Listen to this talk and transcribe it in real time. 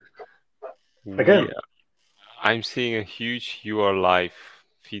again. I'm seeing a huge "You Are Live"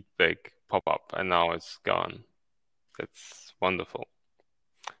 feedback pop up, and now it's gone. That's wonderful.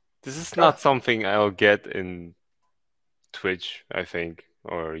 This is not Ah, something I'll get in Twitch, I think,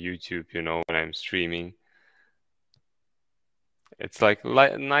 or YouTube, when I'm streaming. It's like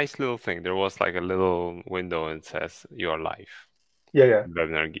a nice little thing. There was like a little window and it says "You Are Live," yeah, yeah.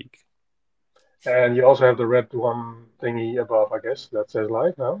 Webinar Geek. And you also have the red one thingy above, I guess, that says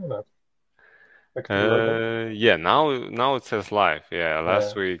live now, that next to the logo. Yeah, now it says live. Yeah, Yeah,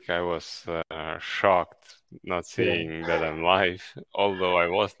 last week I was shocked not yeah, seeing that I'm live, although I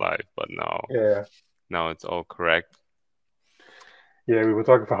was live, but yeah, now it's all correct. yeah. We were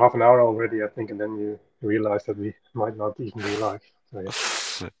talking for half an hour already, I think, and then you realized that we might not even be live. So yeah,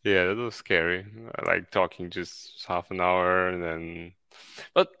 Yeah, that was scary. I like talking just half an hour and then,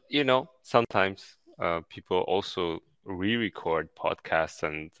 but sometimes people also re-record podcasts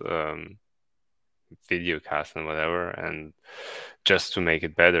and video casts and whatever, and just to make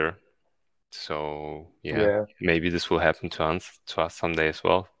it better. So yeah, yeah, maybe this will happen to us someday as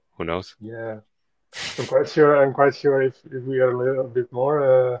well. Who knows? yeah. I'm quite sure. I'm quite sure if we are a little bit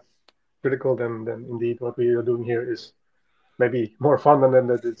more critical, then indeed what we are doing here is maybe more fun and then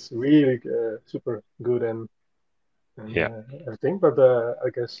that it's really super good and Yeah. everything. But I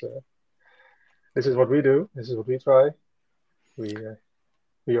guess this is what we do. This is what we try. We uh,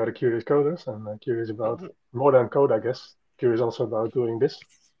 we are the curious coders and curious about more than code, I guess. Curious also about doing this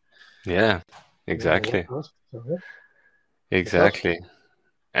Yeah, and having exactly. workflows. So yeah, good stuff. Exactly.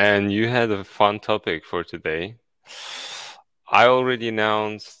 And you had a fun topic for today. I already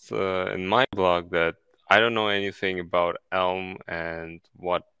announced in my blog that I don't know anything about Elm and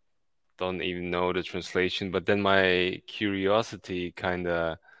what don't even know the translation, but then my curiosity kind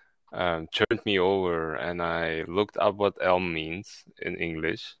of turned me over and I looked up what Elm means in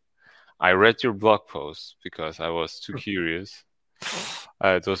English. I read your blog post because I was too curious.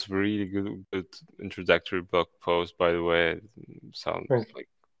 It was really good introductory blog post, by the way. It sounds Thanks. like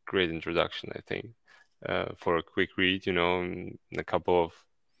great introduction, I think, for a quick read. In a couple of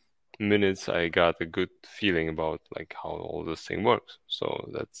minutes, I got a good feeling about like how all this thing works. So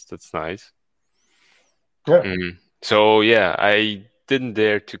that's nice. Yeah, So yeah, I didn't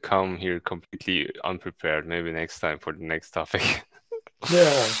dare to come here completely unprepared. Maybe next time for the next topic.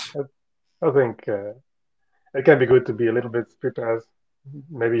 yeah. I think it can be good to be a little bit prepared.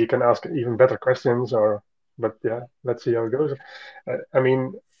 Maybe you can ask even better questions, or but yeah, let's see how it goes. I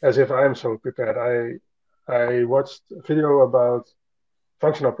mean, as if I am so prepared. I watched a video about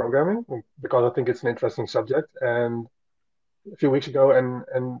functional programming because I think it's an interesting subject. And a few weeks ago,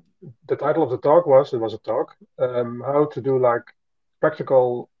 and the title of the talk was it was a talk how to do like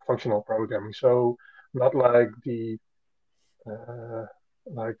practical functional programming. So not like the uh,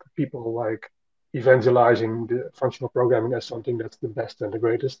 like people like evangelizing the functional programming as something that's the best and the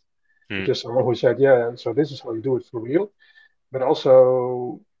greatest, but Hmm. just someone who said, yeah, so this is how you do it for real, but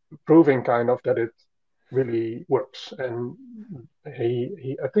also proving kind of that it really works. And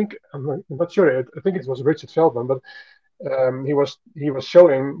he I think I'm not sure. I think it was Richard Feldman, but he was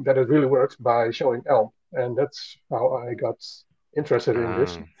showing that it really works by showing Elm, and that's how I got interested in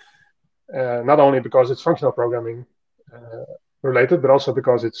this. Ah, Not only because it's functional programming uh, related, but also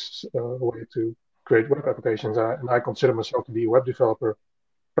because it's a way to create web applications. And I consider myself to be a web developer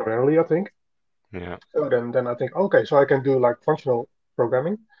primarily, I think. yeah. So then I think, okay, so I can do like functional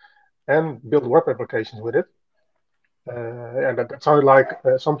programming and build web applications with it. And that sounded like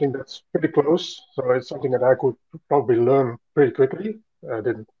something that's pretty close. So it's something that I could probably learn pretty quickly. I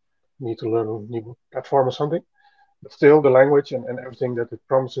didn't need to learn a new platform or something. But still, the language and everything that it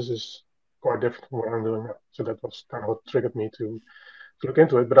promises is quite different from what I'm doing now. So that was kind of what triggered me to look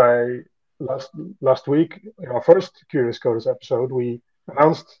into it. But last last week in our first Curious Coders episode, we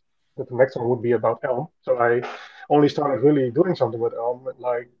announced that the next one would be about Elm. So I only started really doing something with Elm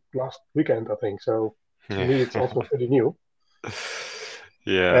like last weekend, I think. So to Yeah. me, it's also pretty new.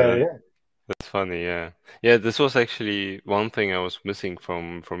 Yeah, Yeah, that's funny, yeah. Yeah, this was actually one thing I was missing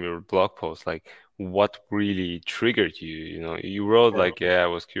from your blog post, like what really triggered you, You wrote yeah, like, yeah, I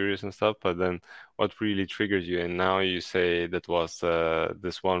was curious and stuff, but then what really triggered you? And now you say that was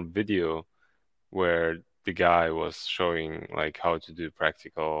this one video where the guy was showing like how to do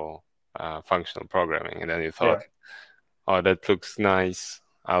practical functional programming, and then you yeah, thought, oh, that looks nice.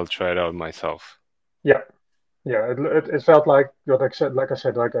 I'll try it out myself. yeah. Yeah, it felt like I said,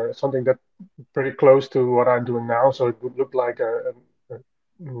 like something that pretty close to what I'm doing now. So it would look like a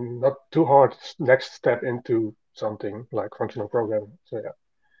not too hard next step into something like functional programming. So yeah,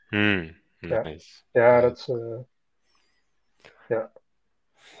 Hmm, yeah, nice. yeah. Nice. That's yeah,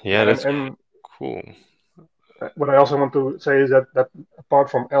 Yeah, yeah. that's And Cool. What I also want to say is that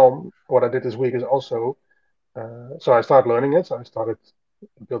apart from Elm, what I did this week is also so I started learning it. So I started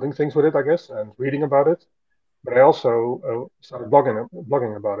building things with it, I guess, and reading about it. But I also started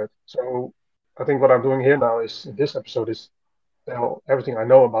blogging about it. So I think what I'm doing here now is in this episode is tell everything I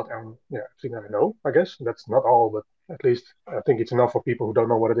know about Elm. Yeah, everything I know, I guess. That's not all, but at least I think it's enough for people who don't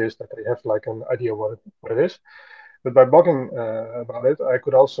know what it is that they have like an idea what it is. But by blogging about it, I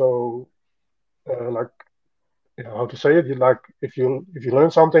could also like how to say it. You like if you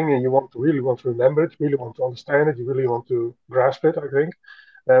learn something and you really want to remember it, really want to understand it, you really want to grasp it. I think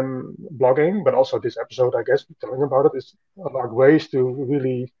blogging, but also this episode, I guess, telling about it is like ways to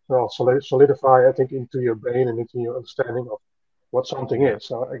really well solidify, I think, into your brain and into your understanding of what something Yeah. is.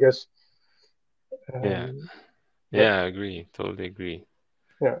 So I guess Yeah. that Yeah, I agree. Totally agree.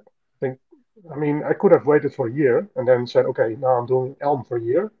 yeah, I think I mean I could have waited for a year and then said, okay, now I'm doing Elm for a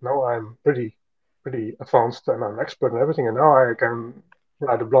year. Now I'm pretty advanced and I'm an expert in everything, and now I can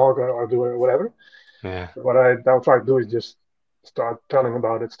write a blog or do whatever. Yeah. But what I now try to do is just start telling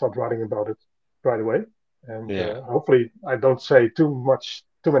about it, start writing about it right away, and Yeah. hopefully I don't say too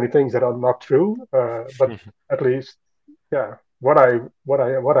many things that are not true. But at least, yeah, what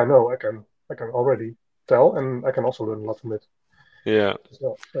I know, I can already tell, and I can also learn a lot from it Yeah. as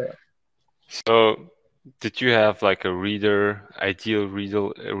well. So yeah. So, did you have like a ideal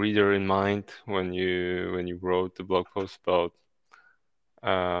reader in mind when you wrote the blog post about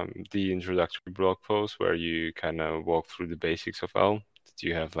the introductory blog post where you kind of walk through the basics of Elm? Did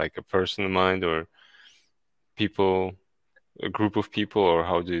you have like a person in mind or people, a group of people, or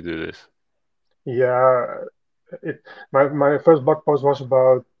how do you do this? Yeah, it my first blog post was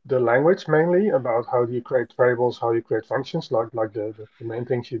about the language mainly, about how do you create variables, how you create functions, like the main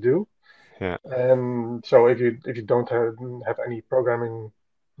things you do. Yeah. And so if you don't have any programming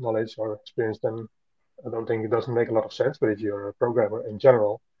knowledge or experience, then I don't think it doesn't make a lot of sense. But if you're a programmer in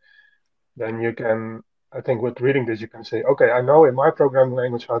general, then you can, I think with reading this, you can say, okay, I know in my programming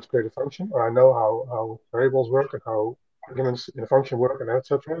language how to create a function, or I know how variables work and how arguments in a function work and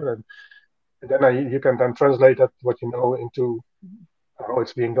etc. And then you can then translate that what you know into how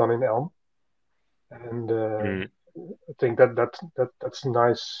it's being done in Elm. And Mm. I think that's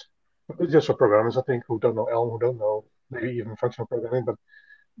nice. It's just for programmers, I think, who don't know Elm, who don't know maybe even functional programming, but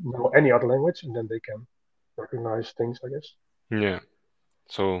know any other language, and then they can recognize things, I guess. Yeah.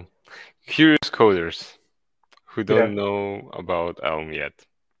 So, curious coders who Yeah, don't know about Elm yet.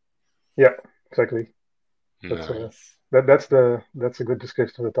 yeah, exactly. That's Nice. that's a good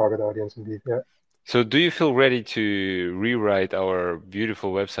description of the target audience, indeed. Yeah, So, do you feel ready to rewrite our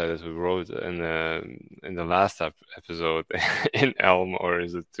beautiful website as we wrote in the last episode in Elm, or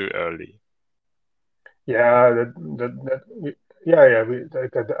is it too early? yeah, yeah, yeah.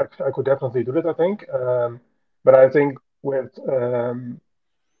 I could definitely do that, I think. But I think with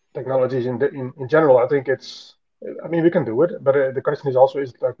technologies in general, I think it's. I mean, we can do it, but the question is also, is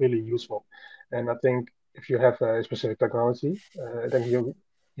it like really useful? And I think if you have a specific technology, then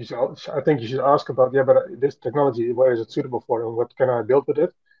you should, I think you should ask about, yeah, but this technology, where is it suitable for, and what can I build with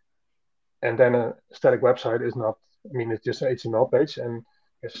it? And then a static website is not. I mean, it's just an HTML page, and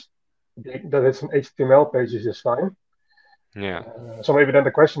yes, that it's an HTML page is just fine. Yeah. So maybe then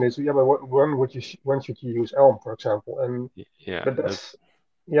the question is, yeah, but when should you use Elm, for example? And Yeah. but That. that's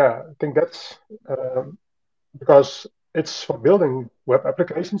yeah, I think that's um, because it's for building web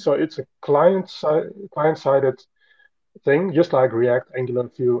applications, so it's a client-sided thing, just like React, Angular,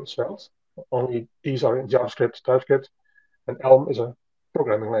 Vue, Svelte. Only these are in JavaScript, TypeScript, and Elm is a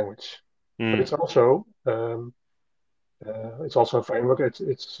programming language. But Mm. it's also a framework. It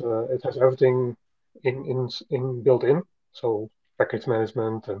has everything in built in, so package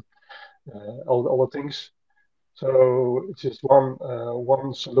management and all the things. So it's just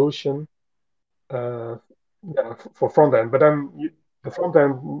one solution yeah, for front end. But then the front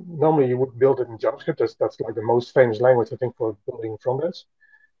end normally you would build it in JavaScript. That's like the most famous language I think for building front ends.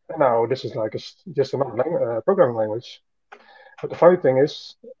 And now this is like just another programming language. But the funny thing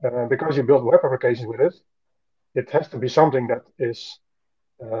is, because you build web applications with it, it has to be something that is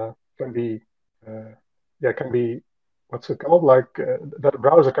can be can be what's it called like that a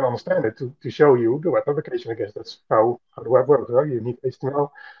browser can understand it to show you the web application. I guess that's how the web works. Right? You need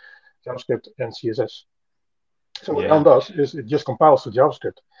HTML, JavaScript, and CSS. So what Yeah. Elm does is it just compiles to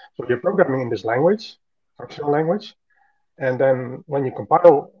JavaScript. So you're programming in this language, functional language, and then when you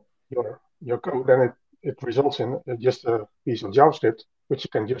compile your code, then it results in just a piece of JavaScript, which you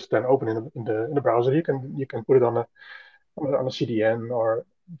can just then open in the browser. You can put it on a CDN or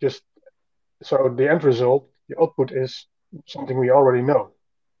just so the end result, the output is something we already know.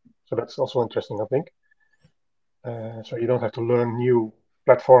 So that's also interesting, I think. So you don't have to learn new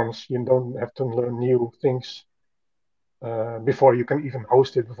platforms. You don't have to learn new things before you can even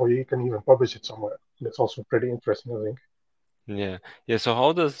host it, before you can even publish it somewhere. That's also pretty interesting, I think. Yeah. Yeah. So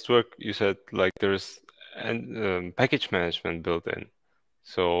how does it work? You said like there's and package management built in.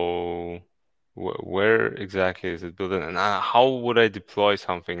 So where exactly is it built in? And how would I deploy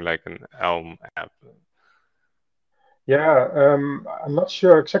something like an Elm app? Yeah, I'm not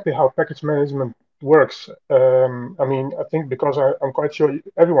sure exactly how package management works. I mean, I think because I'm quite sure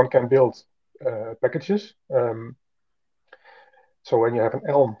everyone can build packages. So when you have an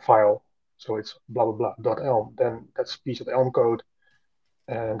Elm file, so it's blah blah blah dot Elm, then that's a piece of Elm code,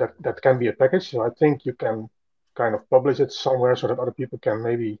 and that can be a package. So I think you can kind of publish it somewhere so that other people can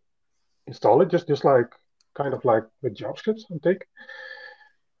maybe install it, just like kind of like with JavaScript, I think.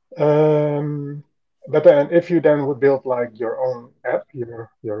 Um, but then if you then would build like your own app, your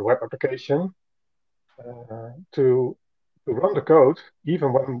web application, to run the code,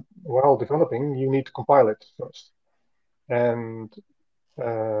 even when while developing, you need to compile it first. And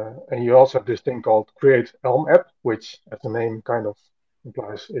you also have this thing called create Elm app, which, as the name kind of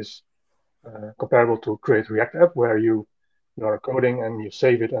implies, is comparable to create React app, where you are coding and you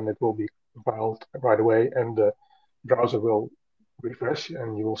save it and it will be compiled right away, and the browser will refresh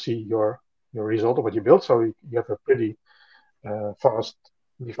and you will see your result of what you built. So you have a pretty fast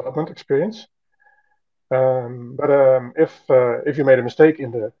development experience. But if you made a mistake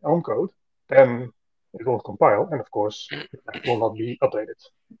in the Elm code, then it won't compile, and of course, the app will not be updated.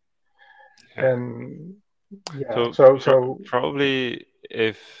 Yeah. And yeah, So so probably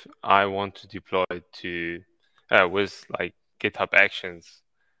if I want to deploy to with like GitHub Actions,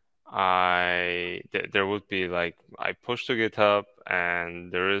 there would be like I push to GitHub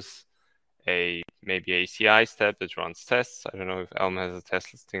and there is a maybe a CI step that runs tests. I don't know if Elm has a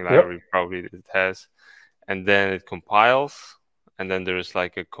test listing yep, library, probably it has, and then it compiles, and then there's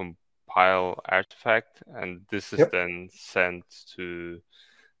like a compile artifact, and this is yep, then sent to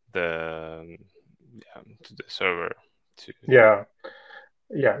the to the server to yeah,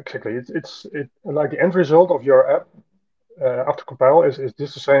 yeah, exactly. It's like the end result of your app after compile is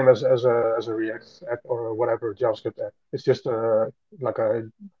just the same as a React app or whatever JavaScript app. It's just like a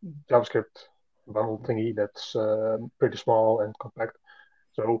JavaScript bundle thingy that's pretty small and compact.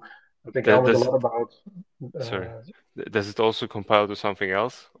 So I think that Elm is a does lot it. about Sorry, uh, does it also compile to something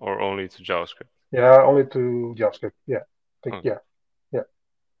else or only to JavaScript? yeah, only to JavaScript. Yeah, I think Okay, yeah, yeah.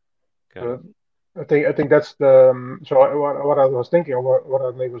 got it. So I think that's the what I was thinking, or what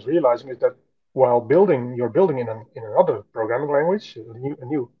I was realizing is that while you're building in another programming language, a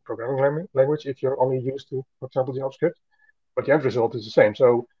new programming language, if you're only used to, for example, JavaScript, but the end result is the same.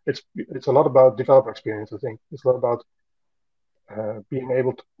 So it's a lot about developer experience. I think it's a lot about being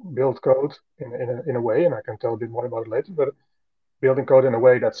able to build code in a way, and I can tell a bit more about it later. But building code in a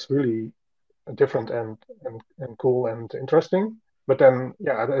way that's really different and cool and interesting. But then,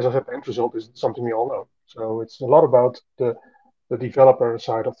 yeah, as I said, the end result is something we all know. So it's a lot about the developer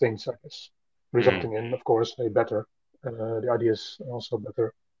side of things, I guess, Mm, resulting in, of course, a better. The idea is also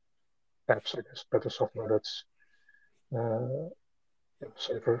better apps, I guess, better software that's uh,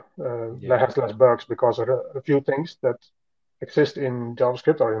 safer, that yeah, has less bugs, because there are a few things that exist in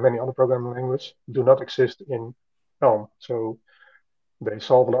JavaScript or in many other programming languages do not exist in Elm. So they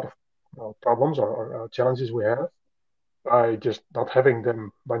solve a lot of problems or challenges we have by just not having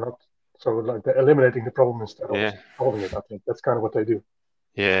them, by not, so like they're eliminating the problem instead of yeah, solving it. I think that's kind of what they do.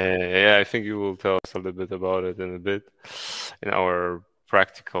 yeah. I think you will tell us a little bit about it in a bit in our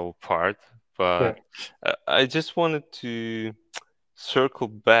practical part. Yeah. But I just wanted to circle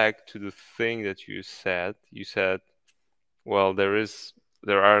back to the thing that you said. You said, well,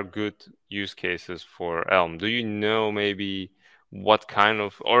 there are good use cases for Elm. Do you know maybe what kind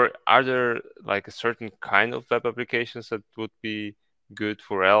of, or are there like a certain kind of web applications that would be good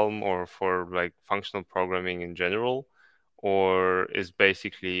for Elm or for like functional programming in general? Or is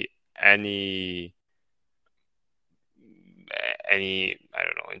basically any I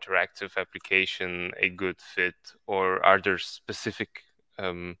don't know, interactive application a good fit, or are there specific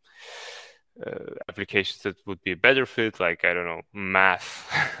um, applications that would be a better fit, like I don't know, math,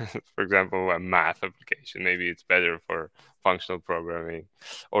 for example, a math application. Maybe it's better for functional programming,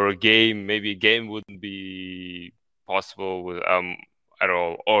 or a game. Maybe a game wouldn't be possible with at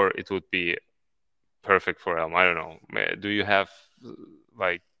all, or it would be perfect for Elm. I don't know. Do you have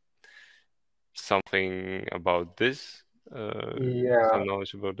like something about this? Yeah. Some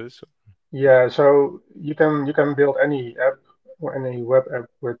knowledge about this? Yeah. So you can build any app or any web app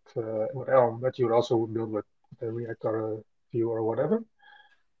with Elm, but you would also build with React or Vue or whatever.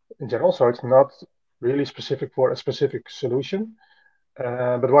 in general, so it's not really specific for a specific solution.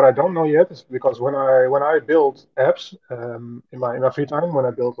 But what I don't know yet is because when I build apps in my free time, when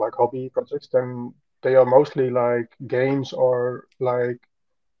I build like hobby projects, then they are mostly like games or like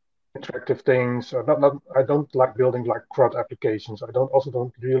interactive things. Not I don't like building like CRUD applications. I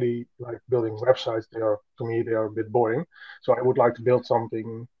don't really like building websites. They are to me they are a bit boring. So I would like to build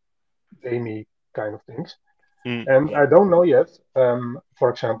something gamey kind of things. Mm. And I don't know yet, for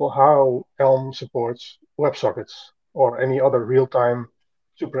example, how Elm supports WebSockets or any other real-time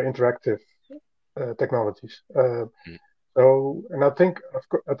super interactive technologies. Mm. And I think,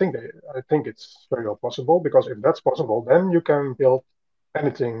 I think it's very well possible because if that's possible, then you can build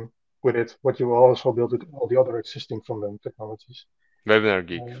anything with it. What you will also build with all the other existing front-end technologies. Webinar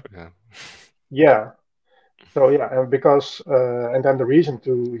Geek, Uh, for example. yeah. So yeah, and because and then the reason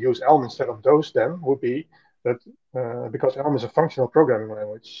to use Elm instead of those then would be that because Elm is a functional programming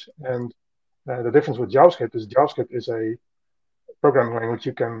language, and the difference with JavaScript is a programming language.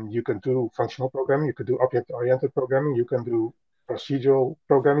 You can do functional programming, you can do object-oriented programming, you can do procedural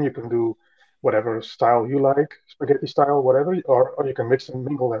programming, you can do whatever style you like, spaghetti style, whatever, or you can mix and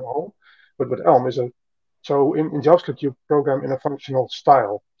mingle them all. But with Elm is a so in JavaScript you program in a functional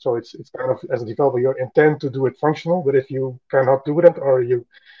style. So it's kind of as a developer you intend to do it functional, but if you cannot do it or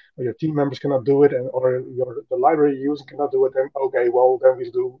your team members cannot do it and or the library you're using cannot do it, then okay, well then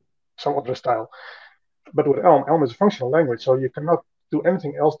we do some other style. But with Elm is a functional language, so you cannot do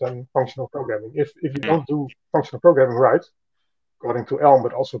anything else than functional programming. If you Mm. don't do functional programming right, according to Elm,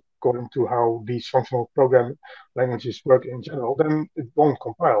 but also according to how these functional program languages work in general, then it won't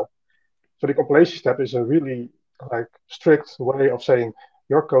compile. So the compilation step is a really like strict way of saying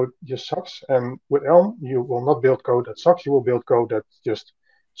your code just sucks. And with Elm, you will not build code that sucks. You will build code that's just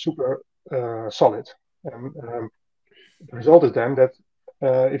super solid. And the result is then that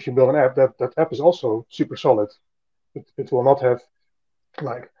if you build an app, that app is also super solid. It will not have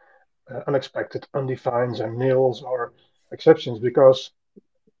like unexpected undefines and nils or exceptions because,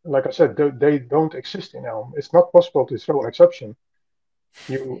 like I said, they don't exist in Elm. It's not possible to throw an exception.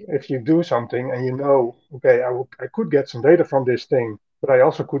 If you do something and you know, okay, I could get some data from this thing, but I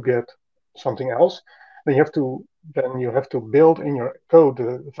also could get something else, then you have to build in your code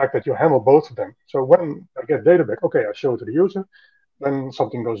the fact that you handle both of them. So when I get data back, okay, I show it to the user. When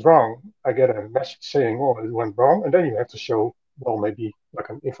something goes wrong, I get a message saying, oh, it went wrong, and then you have to show, well, maybe like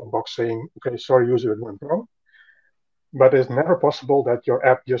an info box saying, okay, sorry, user, it went wrong. But it's never possible that your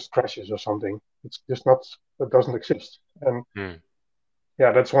app just crashes or something. It's just not, that doesn't exist. And Mm.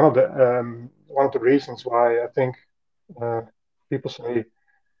 yeah, that's one of the reasons why I think uh, people say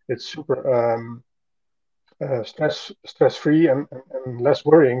it's super stress free and less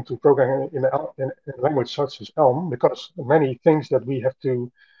worrying to program in a language such as Elm because many things that we have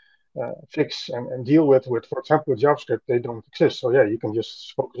to fix and deal with, for example, with JavaScript, they don't exist. So yeah, you can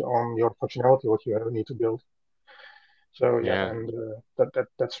just focus on your functionality, what you need to build. So yeah, Yeah. and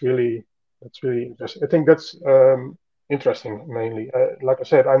that's really interesting. I think that's interesting mainly. Like I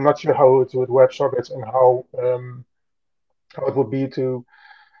said, I'm not sure how it would WebSockets and how it would be to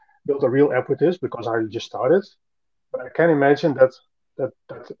build a real app with this because I just started. But I can imagine that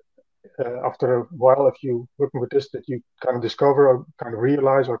after a while, if you working with this, that you kind of discover or kind of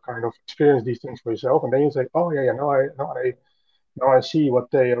realize or kind of experience these things for yourself, and then you say, oh yeah, yeah, now I see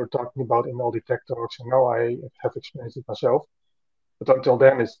what they are talking about in all the tech talks, and now I have experienced it myself. But until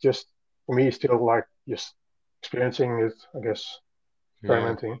then, it's just for me still like just experiencing it, I guess, Yeah.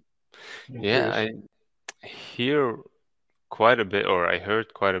 experimenting, being Yeah, curious. I hear quite a bit, or I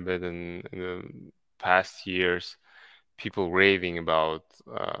heard quite a bit in the past years, people raving about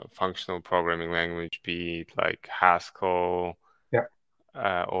functional programming language, be it like Haskell Yeah,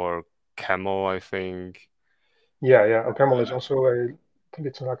 or Camel, I think. yeah, yeah. OCaml is also I think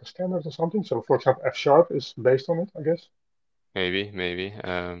it's like a standard or something. So, for example, F sharp is based on it, I guess. Maybe, maybe.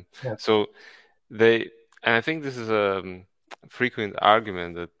 Yeah, So they, and I think this is a frequent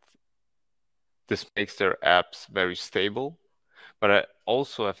argument that this makes their apps very stable. But I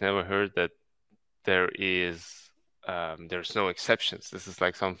also have never heard that there's no exceptions. This is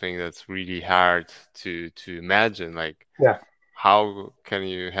like something that's really hard to imagine. Like, yeah, how can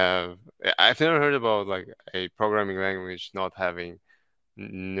you have? I've never heard about like a programming language not having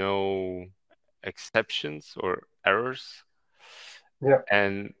no exceptions or errors. yeah,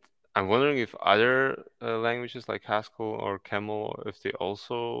 And I'm wondering if other languages like Haskell or Camel, if they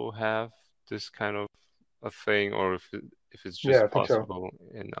also have this kind of a thing, or if it's yeah. I just think so. possible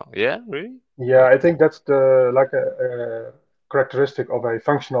in yeah, really? Yeah, I think that's the like a characteristic of a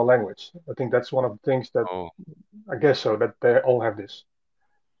functional language. I think that's one of the things that Oh, I guess so that they all have this.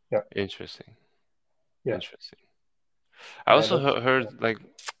 Yeah, Interesting. yeah, Interesting. I yeah. also That's heard like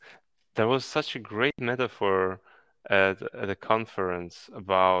there was such a great metaphor at a conference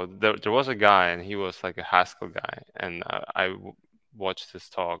about there was a guy and he was like a Haskell guy and watched his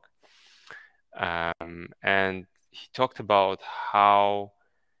talk and he talked about how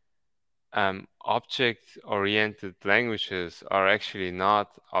object-oriented languages are actually not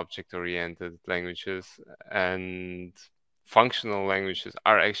object-oriented languages, and functional languages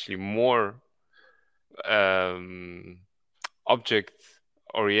are actually more um,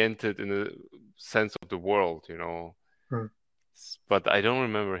 object-oriented in the sense of the world, you know. mm, But I don't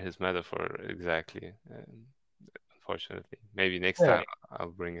remember his metaphor exactly, unfortunately. Maybe next yeah, time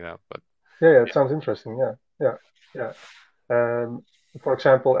I'll bring it up. But yeah, yeah. It sounds interesting. Yeah, yeah, yeah. For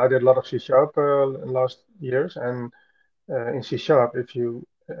example, I did a lot of C Sharp last years, and in C Sharp, if you,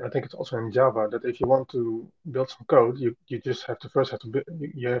 I think it's also in Java, that if you want to build some code, you just have to first have to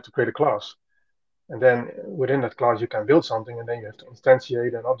you have to create a class, and then within that class you can build something, and then you have to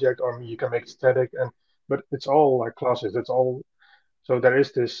instantiate an object, or you can make it static, and but it's all like classes. It's all so there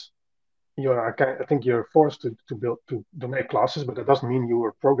is this. I think you're forced to build to make classes, but that doesn't mean you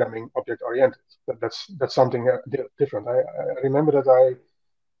are programming object oriented. That's something different. I remember that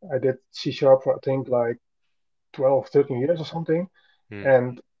I did C Sharp for I think like 12, 13 years or something. hmm,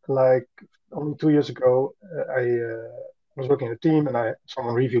 And like only 2 years ago, I was working in a team, and I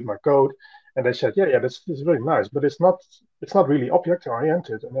someone reviewed my code, and they said, yeah, this is really nice, but it's not really object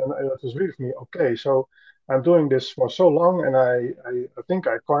oriented. And then it was really for me, okay, so I'm doing this for so long, and I think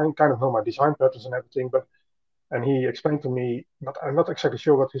I kind of know my design patterns and everything, but and he explained to me, not I'm not exactly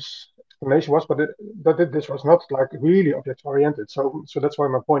sure what his explanation was, but this was not like really object oriented. So that's why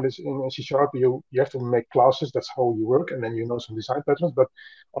my point is in C sharp you have to make classes. That's how you work, and then you know some design patterns. But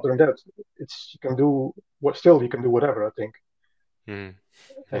other than that, it's you can do what still you can do whatever I think, hmm,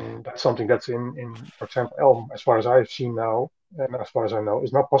 yeah, and that's something that's in for example Elm, as far as I've seen now, and as far as I know,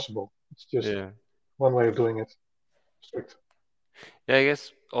 is not possible. It's just yeah. one way of doing it, strict. Yeah, I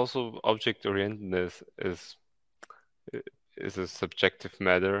guess also object orientedness i- is a subjective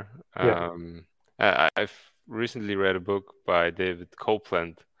matter. Yeah, I've recently read a book by David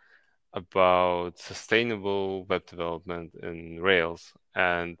Copeland about sustainable web development in Rails,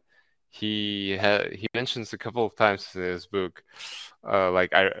 and he mentions a couple of times in his book,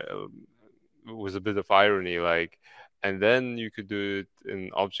 like I with a bit of irony, like, and then you could do it in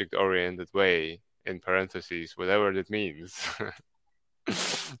object-oriented way in parentheses, whatever that means.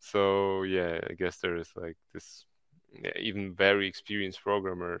 So yeah, I guess there is like this, yeah, even very experienced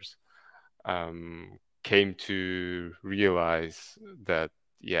programmers came to realize that,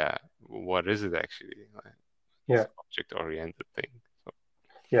 yeah, what is it actually? Like, yeah, it's object-oriented thing. So,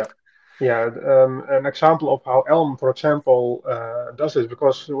 yeah. Yeah, an example of how Elm, for example, does this,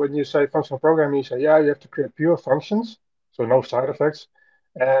 because when you say functional programming, you say, yeah, you have to create pure functions, so no side effects,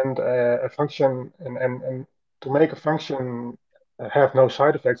 and a function, and to make a function have no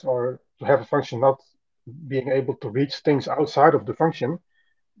side effects, or to have a function not being able to reach things outside of the function,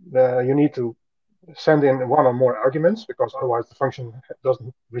 you need to send in one or more arguments, because otherwise the function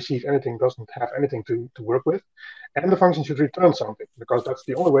doesn't receive anything, doesn't have anything to work with, and the function should return something, because that's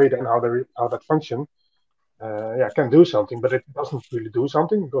the only way then how that function can do something, but it doesn't really do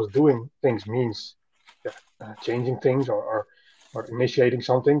something, because doing things means changing things, or initiating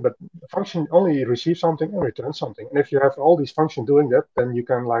something, but the function only receives something and returns something. And if you have all these functions doing that, then you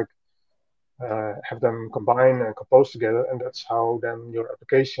can like have them combine and compose together, and that's how then your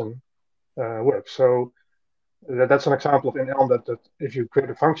application works. So that's an example of in Elm that if you create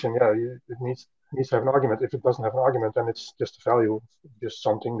a function, it needs to have an argument. If it doesn't have an argument, then it's just a value, just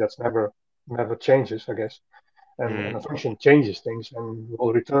something that's never changes, I guess. And mm, a function changes things and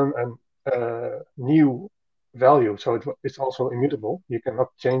will return a new value. So it's also immutable. You cannot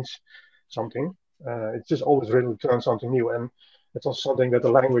change something. It's just always really return something new. And it's also something that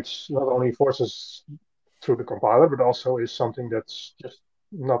the language not only forces through the compiler, but also is something that's just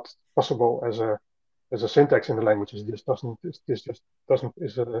not possible as a syntax in the language. It just doesn't. This just doesn't.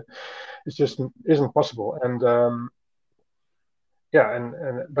 It just isn't possible. And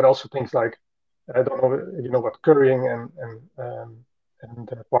and but also things like I don't know if you know what currying and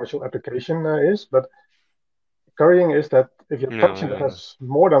partial application is, but currying is that if your no, function that yeah, has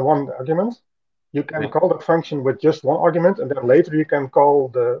more than one argument, you can yeah, call that function with just one argument, and then later you can call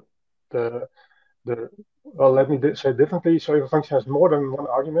the the well, let me say it differently. So if a function has more than one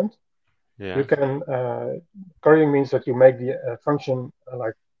argument, you yeah, can currying means that you make the function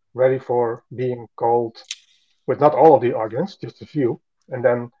like ready for being called with not all of the arguments, just a few, and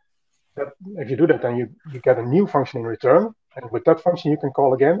then that if you do that, then you get a new function in return, And with that function, you can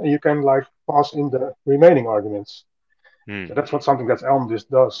call again, and you can like pass in the remaining arguments. So Mm. that's what something that Elm just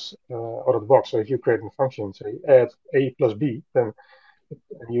does out of the box. So if you create a function, say add a plus b, then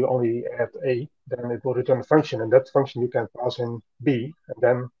and you only add a, then it will return a function, and that function you can pass in b, and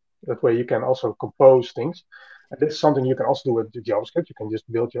then that way you can also compose things. And this is something you can also do with the JavaScript. You can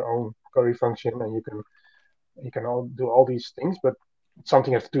just build your own query function, and you can all do all these things, but it's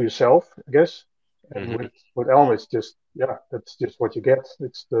something you have to do yourself, I guess. And Hmm. with Elm, it's just yeah, that's just what you get.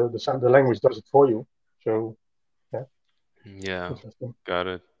 It's the language does it for you. So yeah, Yeah, interesting. got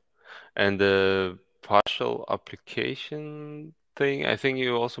it. And the partial application thing, I think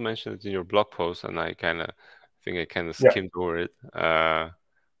you also mentioned it in your blog post, and I kind of Yeah, skimmed over it.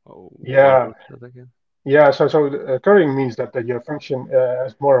 What yeah, was that again? yeah. So currying means that your function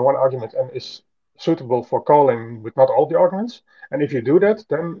has more than one argument and is suitable for calling with not all the arguments. And if you do that,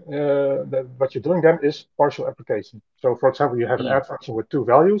 then what you're doing then is partial application. So for example, you have an Mm. add function with two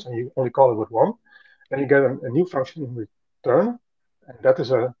values, and you only call it with one. Then you get a new function in return, and that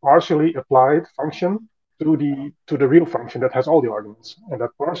is a partially applied function to the real function that has all the arguments. And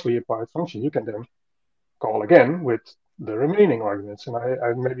that partially applied function you can then call again with the remaining arguments. And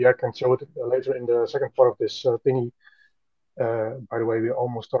I maybe I can show it later in the second part of this thingy. By the way, we're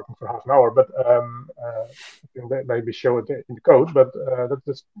almost talking for half an hour, but I can maybe show it in the code. But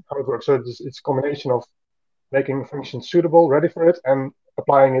that's how it works. So it's a combination of making a function suitable, ready for it, and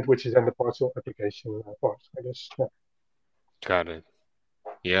applying it, which is then the partial application part, I guess. Yeah. Got it.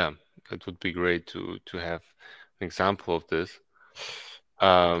 Yeah, it would be great to have an example of this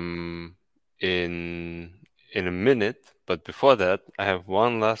um, in a minute. But before that, I have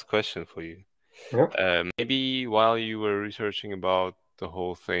one last question for you. Yeah. Maybe while you were researching about the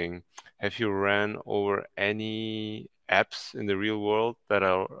whole thing, have you ran over any apps in the real world that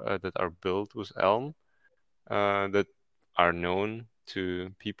are built with Elm that are known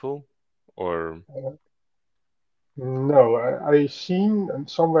to people? Or No, I seen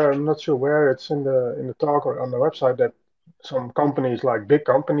somewhere, I'm not sure where it's in the talk or on the website that some companies, like big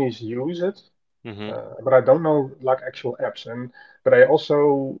companies, use it, hmm but I don't know like actual apps. And but I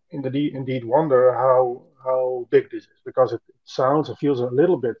also indeed wonder how big this is because it sounds and feels a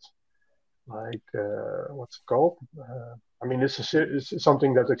little bit like what's it called? I mean, it's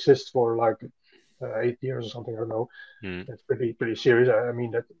something that exists for like 8 years or something. I don't know. mm, It's pretty serious. I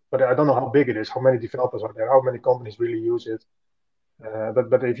mean that, but I don't know how big it is. How many developers are there? How many companies really use it?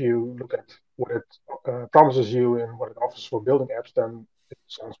 But if you look at what it promises you and what it offers for building apps, then it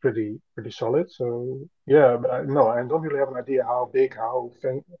sounds pretty solid. So yeah, but no, I don't really have an idea how big,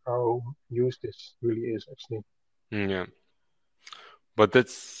 how used this really is actually. yeah. But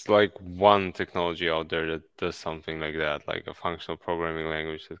that's like one technology out there that does something like that, like a functional programming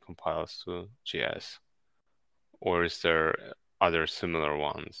language that compiles to JS. Or is there other similar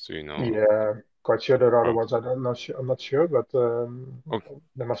ones? Do you know? Yeah, quite sure there are other Oh, ones. I'm not sure, but okay.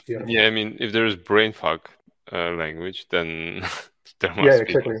 there must be other Yeah, ones. I mean, if there is brainfuck language, then there Yeah, must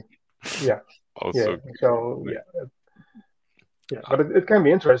be exactly. Yeah, yeah. also So like, yeah, uh, but it can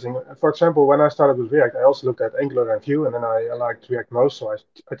be interesting. For example, when I started with React, I also looked at Angular and Vue, and then I liked React most, so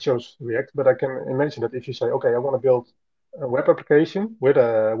I chose React. But I can imagine that if you say, okay, I want to build a web application with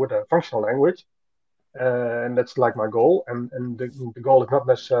a functional language, and that's like my goal, and the goal is not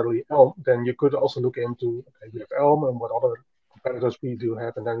necessarily Elm, then you could also look into, okay, we have Elm and what other competitors we do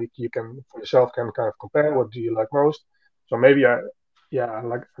have, and then you can for yourself can kind of compare what do you like most. So maybe yeah,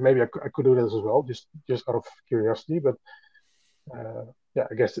 like maybe I could do this as well, just out of curiosity, but uh, yeah,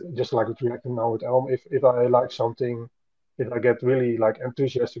 I guess just like with React and now with Elm, if I like something, if I get really like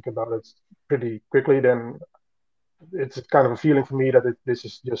enthusiastic about it pretty quickly, then it's kind of a feeling for me that this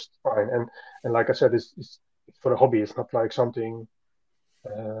is just fine. And like I said, it's for a hobby. It's not like something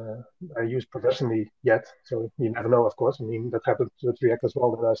uh, I use professionally yet. So you never know, of course. I mean, that happened with React as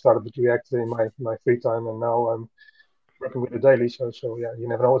well. That I started with React in my free time, and now I'm working with it daily. So yeah, you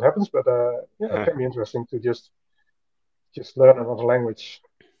never know what happens. But yeah, it can be interesting to just learn another language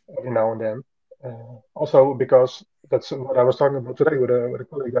every now and then. Also, because that's what I was talking about today with a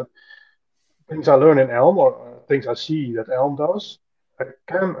colleague, that things I learn in Elm or things I see that Elm does, I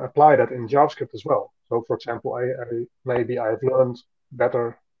can apply that in JavaScript as well. So, for example, maybe I've learned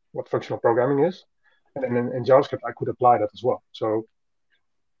better what functional programming is, and then in JavaScript I could apply that as well. So,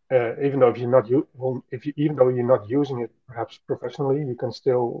 even though if you're not well, if you, even though you're not using it perhaps professionally, you can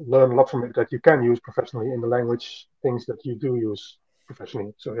still learn a lot from it that you can use professionally in the language things that you do use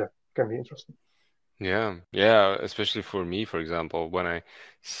professionally. So yeah, it can be interesting. yeah, yeah, especially for me, for example, when I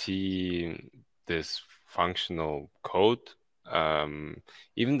see this functional code,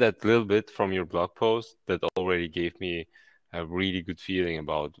 even that little bit from your blog post that already gave me a really good feeling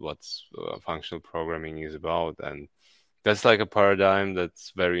about what's functional programming is about. And that's like a paradigm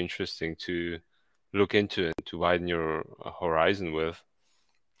that's very interesting to look into and to widen your horizon with,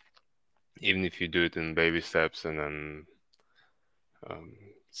 even if you do it in baby steps. And then um,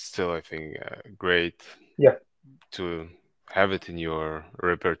 still, I think great Yeah. to have it in your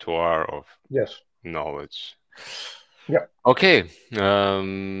repertoire of Yes. knowledge. Yeah. Okay,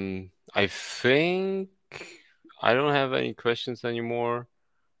 I think I don't have any questions anymore.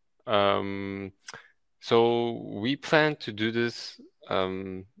 Um, so we plan to do this,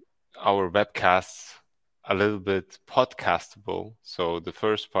 um, our webcasts a little bit podcastable. So the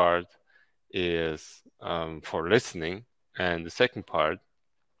first part is for listening, and the second part,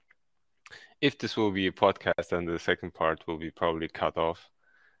 if this will be a podcast, then the second part will be probably cut off.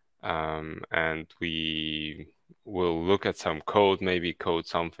 And we will look at some code, maybe code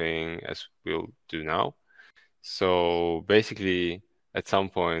something as we'll do now. So basically, at some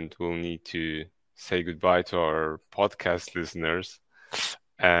point, we'll need to say goodbye to our podcast listeners.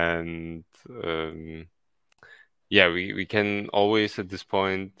 And yeah, we can always at this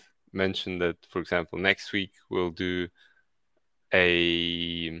point mention that, for example, next week we'll do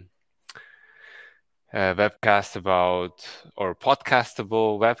a webcast about, or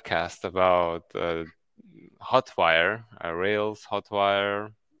podcastable webcast about Hotwire, Rails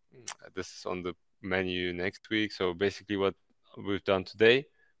Hotwire. This is on the menu next week. So basically, what we've done today,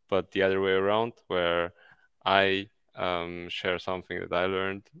 but the other way around, where I share something that I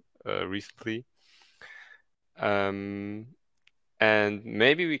learned recently. Um, and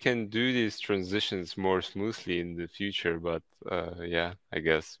maybe we can do these transitions more smoothly in the future, but yeah, I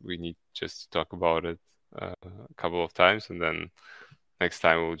guess we need just to talk about it a couple of times, and then next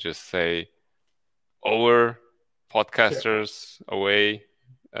time we'll just say over, Yeah. podcasters away.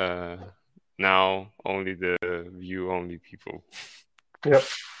 Uh, Now only the view only people. Yeah.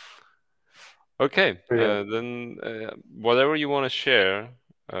 Okay, Yeah. then whatever you want to share,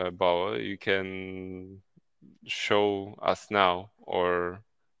 Bouwe, you can show us now or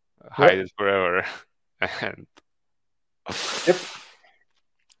hide Yeah. it forever. And Yep.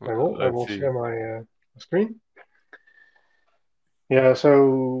 I will. I let's will see. share my screen. Yeah.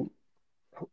 So